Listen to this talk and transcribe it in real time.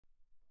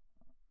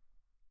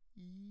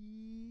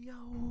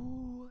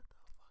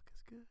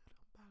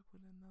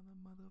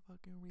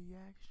fucking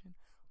reaction.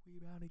 We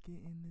about to get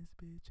in this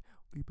bitch.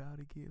 We about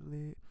to get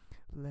lit.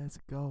 Let's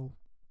go.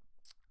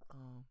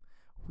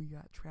 We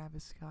got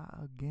Travis Scott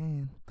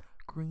again.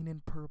 Green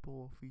and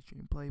Purple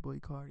featuring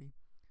Playboi Carti.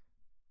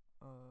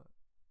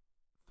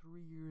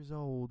 3 years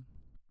old.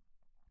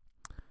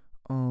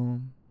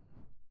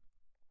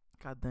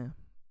 Goddamn.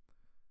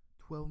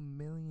 12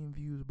 million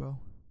views, bro.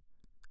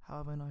 How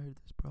have I not heard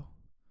this, bro?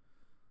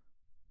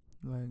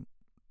 Like,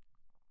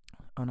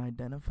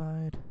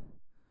 unidentified.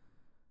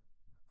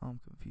 I'm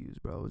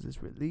confused, bro. Is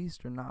this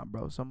released or not,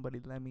 bro?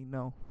 Somebody let me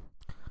know.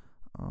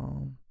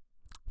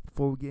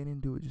 Before we get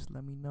into it, just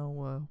let me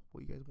know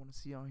what you guys want to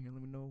see on here.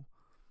 Let me know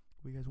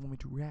what you guys want me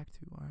to react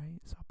to. All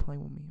right, stop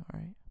playing with me. All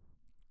right,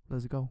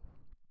 let's go.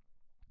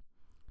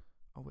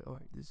 Oh wait, all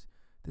right. This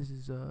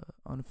is a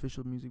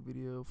unofficial music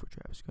video for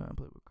Travis Scott and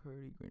Playboi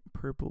Carti, Green and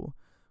Purple.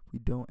 We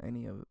don't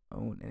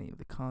own any of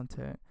the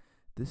content.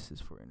 This is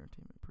for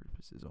entertainment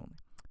purposes only.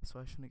 So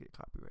I shouldn't get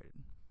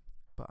copyrighted,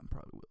 but I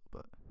probably will.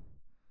 But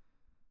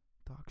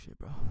dog shit,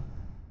 bro.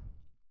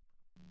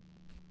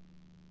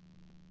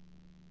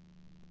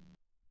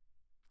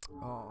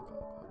 Oh,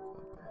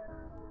 okay.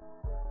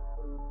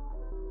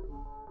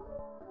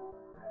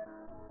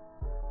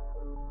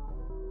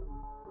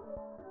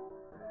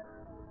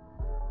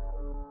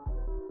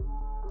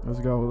 Let's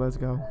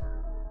go.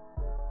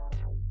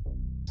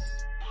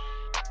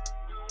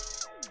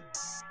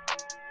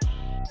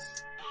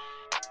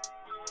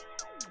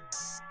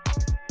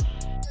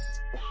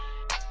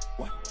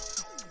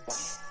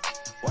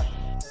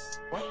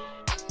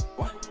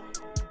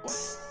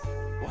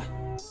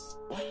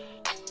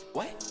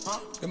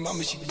 The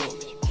mama she go,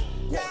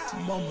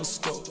 mama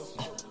stole.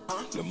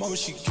 The mama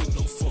she get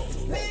no fuck.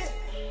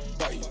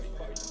 Bite,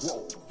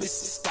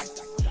 this is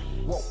tight.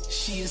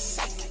 She is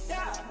psychic,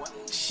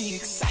 she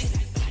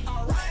excited.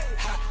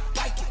 Hot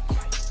like it,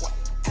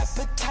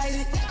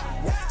 hepatitis,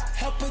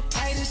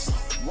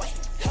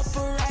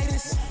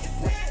 heparitis,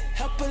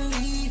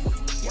 hepaleave,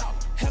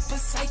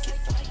 hepapsychic,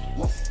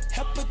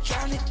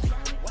 hepadronic,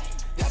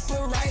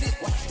 heparitis,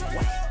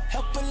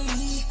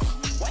 hepaleave,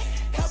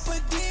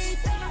 hepadeep.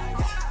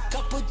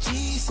 Couple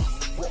G's,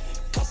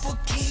 couple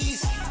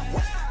keys,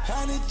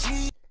 100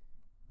 G's.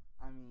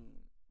 I mean,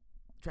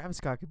 Travis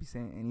Scott could be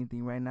saying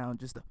anything right now,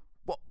 just a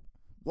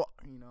what,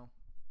 you know.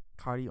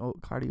 Carti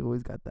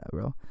always got that,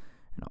 bro,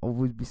 and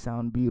always be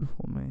sounding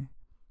beautiful, man.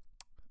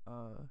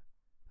 I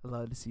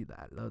love to see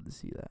that.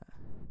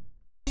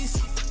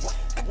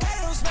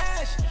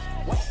 Smash.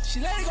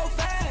 She let it go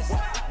fast.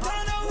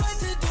 Don't know what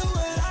to do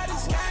with all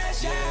this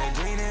cash. Yeah,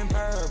 green and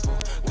purple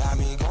got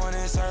me going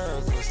in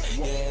circles.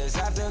 Yeah, it's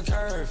after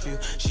curfew.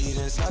 She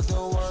done snuck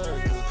the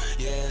word through.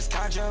 Yeah, it's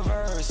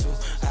controversial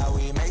how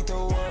we make the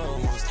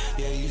world moves.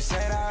 Yeah, you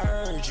said I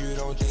heard you.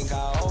 Don't think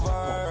I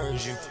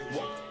overheard you.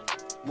 What?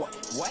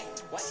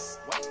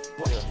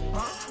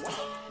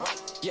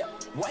 Yeah,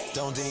 wait.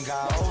 Don't think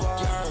I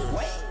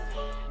overheard.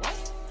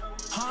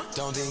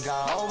 Don't think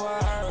I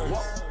overheard.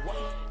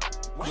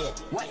 Yeah.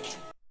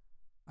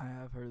 I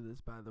have heard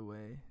this, by the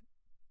way.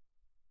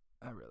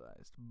 I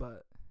realized,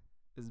 but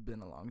it's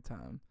been a long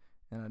time,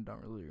 and I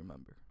don't really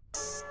remember.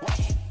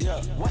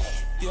 Yeah,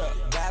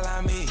 bad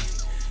on me.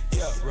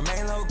 Yeah,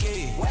 remain low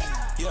key.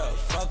 Yeah,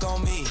 fuck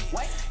on me.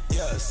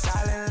 Yeah,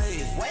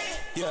 silently.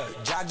 Yeah,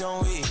 jog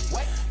don't eat.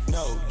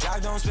 No,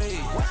 jog don't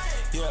speak.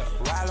 Yeah,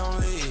 ride on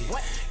lead.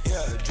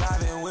 Yeah,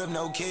 driving with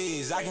no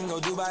keys. I can go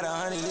do about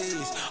 100 of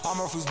these. All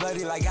my fruits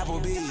bloody like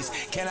Applebee's.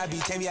 Can I be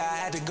tame? Yeah, I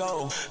had to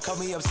go. Cut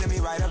me up, send me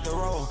right up the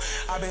road.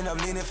 I've been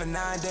up leaning for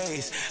 9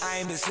 days. I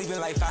ain't been sleeping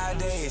like 5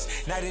 days.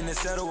 Night in the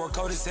settle, we're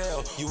cold as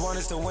hell. You want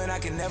us to win, I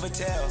can never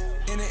tell.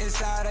 In the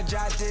inside, I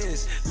jot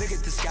this. Look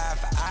at the sky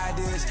for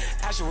ideas.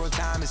 Actual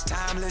time is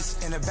timeless.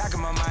 In the back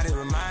of my mind, it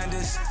reminds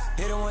us.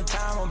 Hit it one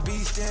time, I'm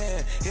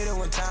beastin'. Hit it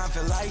one time,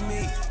 feel like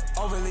me.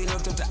 Overly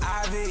hooked up to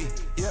Ivy.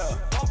 Yeah,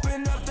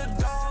 open up the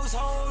doors,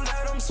 hold,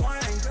 let them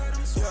swing.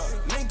 Yeah,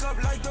 link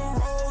up like the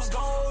rose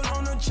gold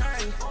on the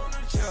chain.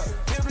 Yeah,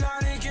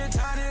 hypnotic and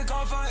tonic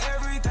off of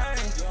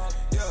everything.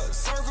 Yeah,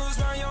 circles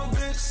round your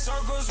bitch,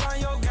 circles round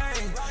your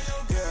gang.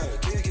 Yeah,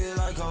 kick it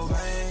like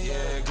Cobain.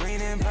 Yeah,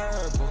 green and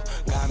purple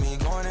got me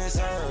going in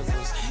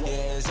circles.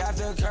 Yeah, it's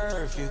after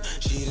curfew.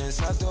 She done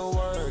snuck the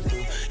word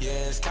through.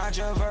 Yeah, it's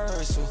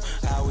controversial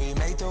how we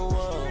make the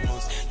world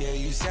moves. Yeah,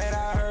 you said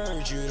I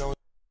heard you. Don't.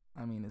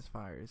 I mean, it's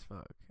fire as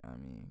fuck. I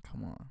mean,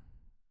 come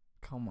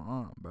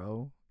on,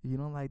 bro. You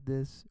don't like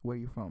this? Where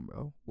you from,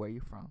 bro? Where you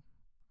from?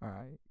 All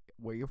right,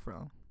 where you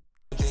from?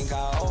 Think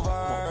I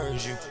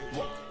overheard you.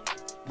 What?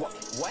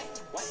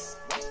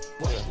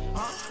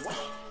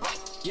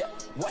 Yeah,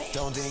 wait.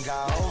 Don't think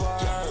I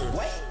overheard.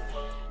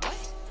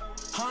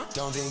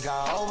 Don't think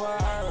I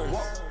overheard.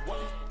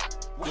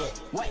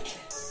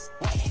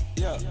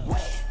 Yeah,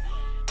 wait.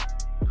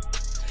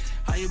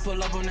 How you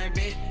pull up on that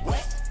bitch?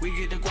 We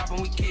get the guap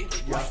and we kick.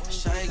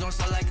 Shawty gon'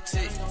 sell like a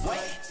tick.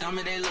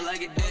 Diamond they look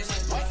like a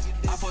dish.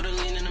 I put a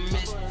lean in the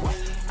mist.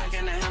 I can't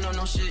in the handle,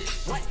 no shit.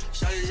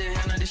 Shawty just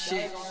handle the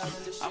shit.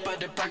 I put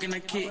the perk in the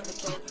kick.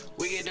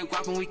 We get the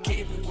guap and we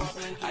kick.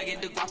 I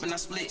get the guap and I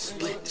split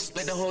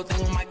the whole thing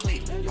with my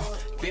click.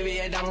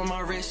 Baby, I down on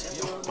my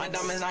wrist. My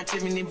diamonds not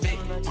Tiffany big.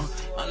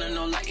 Under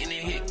no light in the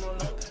hit.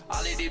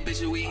 All of these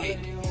bitches we hit.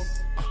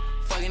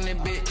 Fucking that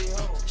bitch.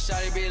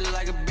 Shawty bitch look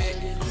like a bitch.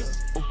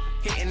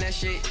 Hitting that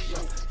shit.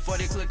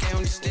 40 clip came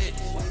with the stick.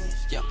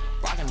 Yeah,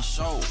 rocking the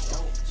show.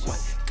 What?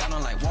 Got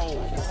on like whoa.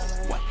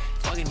 What?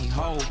 Fucking these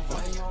hoes.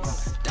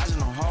 Dodging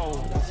the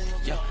hole.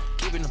 Yeah,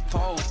 keeping the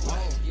pole.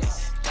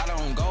 Got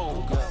on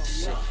go.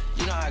 Shit,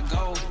 you know how I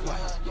go.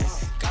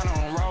 Got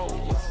on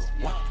roll.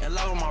 In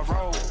love with my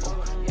roll.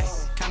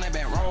 Kinda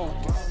back roll.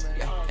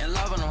 In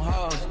love with them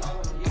hoes.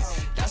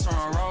 That's where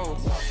I roll.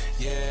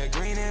 Yeah,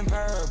 green and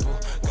purple,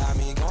 got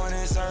me going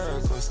in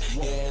circles.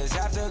 Yeah, it's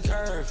after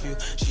curfew,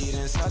 she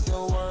done sucked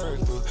the work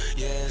through.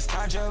 Yeah, it's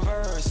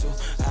controversial,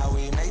 how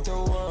we make the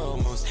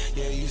world moves.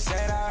 Yeah, you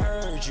said I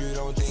heard you,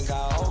 don't think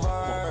I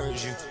overheard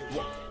you.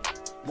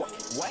 What?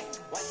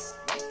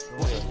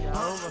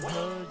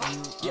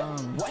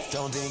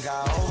 Don't think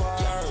I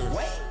overheard.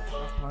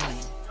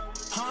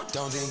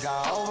 Don't think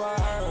I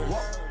overheard.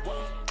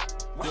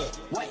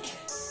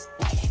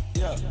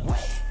 Yeah.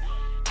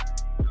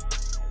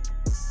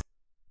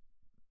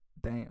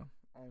 Damn.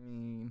 I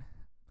mean,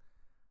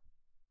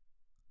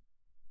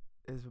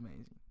 it's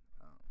amazing.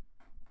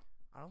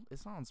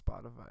 It's not on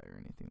Spotify or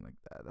anything like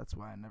that. That's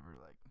why I never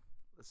like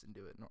listen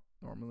to it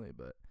normally.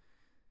 But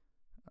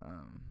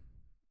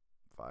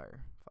fire,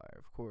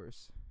 of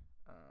course.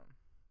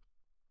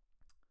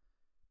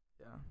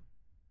 Yeah.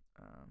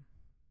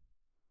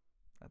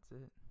 That's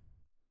it.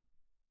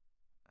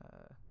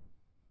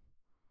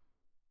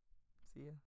 See ya.